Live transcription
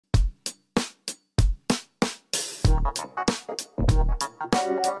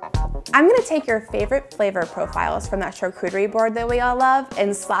I'm gonna take your favorite flavor profiles from that charcuterie board that we all love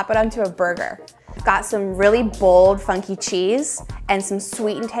and slap it onto a burger. Got some really bold, funky cheese and some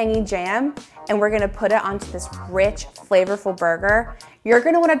sweet and tangy jam, and we're gonna put it onto this rich, flavorful burger. You're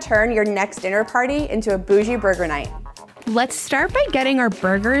gonna wanna turn your next dinner party into a bougie burger night. Let's start by getting our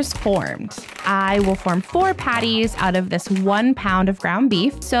burgers formed. I will form 4 patties out of this 1 pound of ground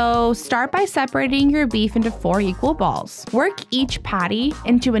beef. So start by separating your beef into 4 equal balls. Work each patty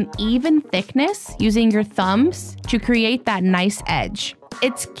into an even thickness using your thumbs to create that nice edge.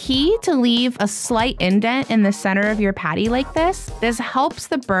 It's key to leave a slight indent in the center of your patty like this. This helps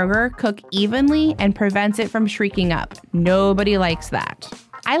the burger cook evenly and prevents it from shrinking up. Nobody likes that.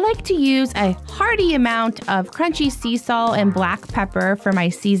 I like to use a hearty amount of crunchy sea salt and black pepper for my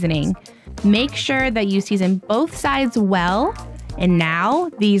seasoning. Make sure that you season both sides well. And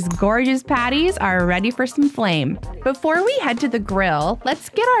now, these gorgeous patties are ready for some flame. Before we head to the grill, let's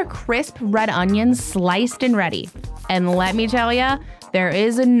get our crisp red onions sliced and ready. And let me tell ya, there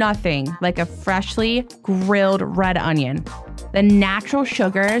is nothing like a freshly grilled red onion. The natural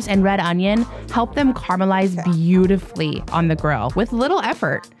sugars and red onion help them caramelize beautifully on the grill with little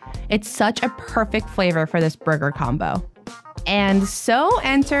effort. It's such a perfect flavor for this burger combo. And so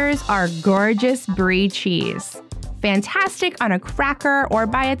enters our gorgeous brie cheese. Fantastic on a cracker or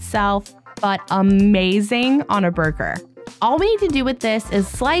by itself, but amazing on a burger. All we need to do with this is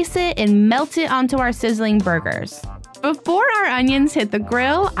slice it and melt it onto our sizzling burgers. Before our onions hit the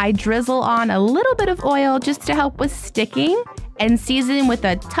grill, I drizzle on a little bit of oil just to help with sticking and season with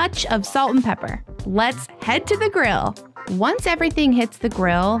a touch of salt and pepper. Let's head to the grill. Once everything hits the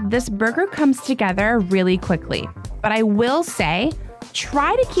grill, this burger comes together really quickly. But I will say,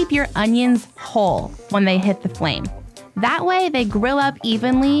 try to keep your onions whole when they hit the flame. That way they grill up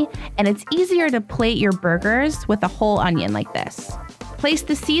evenly and it's easier to plate your burgers with a whole onion like this. Place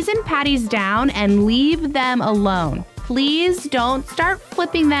the seasoned patties down and leave them alone. Please don't start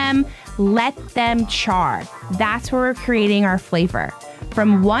flipping them, let them char. That's where we're creating our flavor.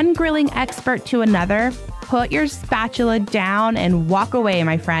 From one grilling expert to another, put your spatula down and walk away,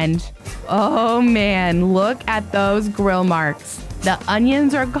 my friend. Oh man, look at those grill marks. The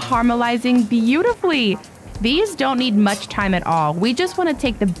onions are caramelizing beautifully. These don't need much time at all. We just want to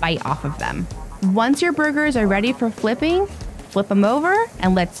take the bite off of them. Once your burgers are ready for flipping, flip them over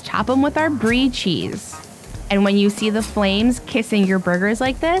and let's top them with our brie cheese. And when you see the flames kissing your burgers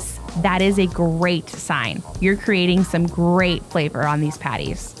like this, that is a great sign. You're creating some great flavor on these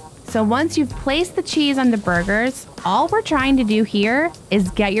patties. So once you've placed the cheese on the burgers, all we're trying to do here is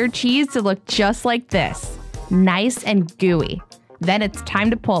get your cheese to look just like this, nice and gooey. Then it's time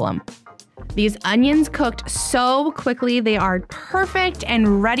to pull them. These onions cooked so quickly, they are perfect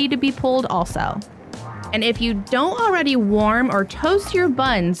and ready to be pulled also. And if you don't already warm or toast your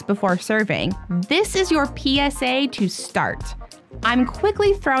buns before serving, this is your PSA to start. I'm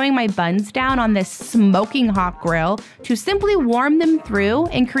quickly throwing my buns down on this smoking hot grill to simply warm them through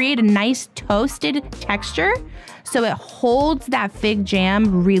and create a nice toasted texture so it holds that fig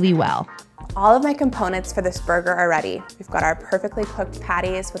jam really well. All of my components for this burger are ready. We've got our perfectly cooked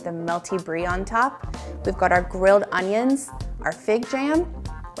patties with the melty brie on top. We've got our grilled onions, our fig jam.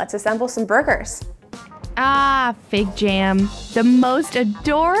 Let's assemble some burgers. Ah, fig jam, the most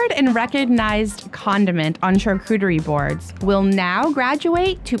adored and recognized condiment on charcuterie boards, will now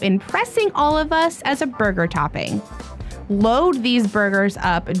graduate to impressing all of us as a burger topping. Load these burgers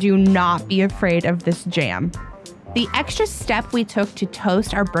up. Do not be afraid of this jam. The extra step we took to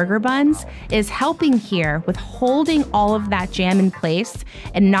toast our burger buns is helping here with holding all of that jam in place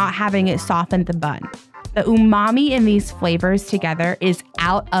and not having it soften the bun. The umami in these flavors together is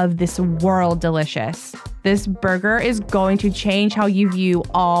out of this world delicious. This burger is going to change how you view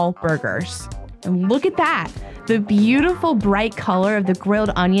all burgers. And look at that, the beautiful bright color of the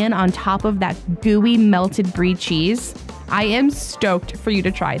grilled onion on top of that gooey melted brie cheese. I am stoked for you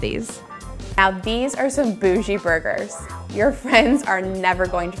to try these. Now these are some bougie burgers. Your friends are never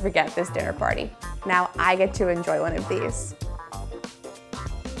going to forget this dinner party. Now I get to enjoy one of these.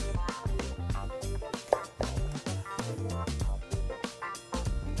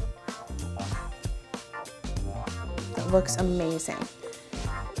 Looks amazing.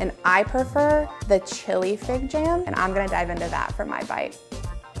 And I prefer the chili fig jam, and I'm gonna dive into that for my bite.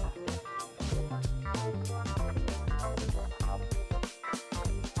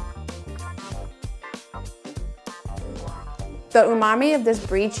 The umami of this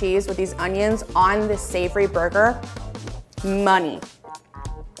brie cheese with these onions on this savory burger, money.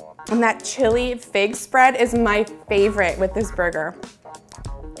 And that chili fig spread is my favorite with this burger.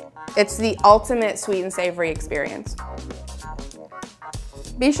 It's the ultimate sweet and savory experience.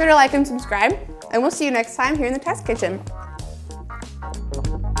 Be sure to like and subscribe, and we'll see you next time here in the test kitchen.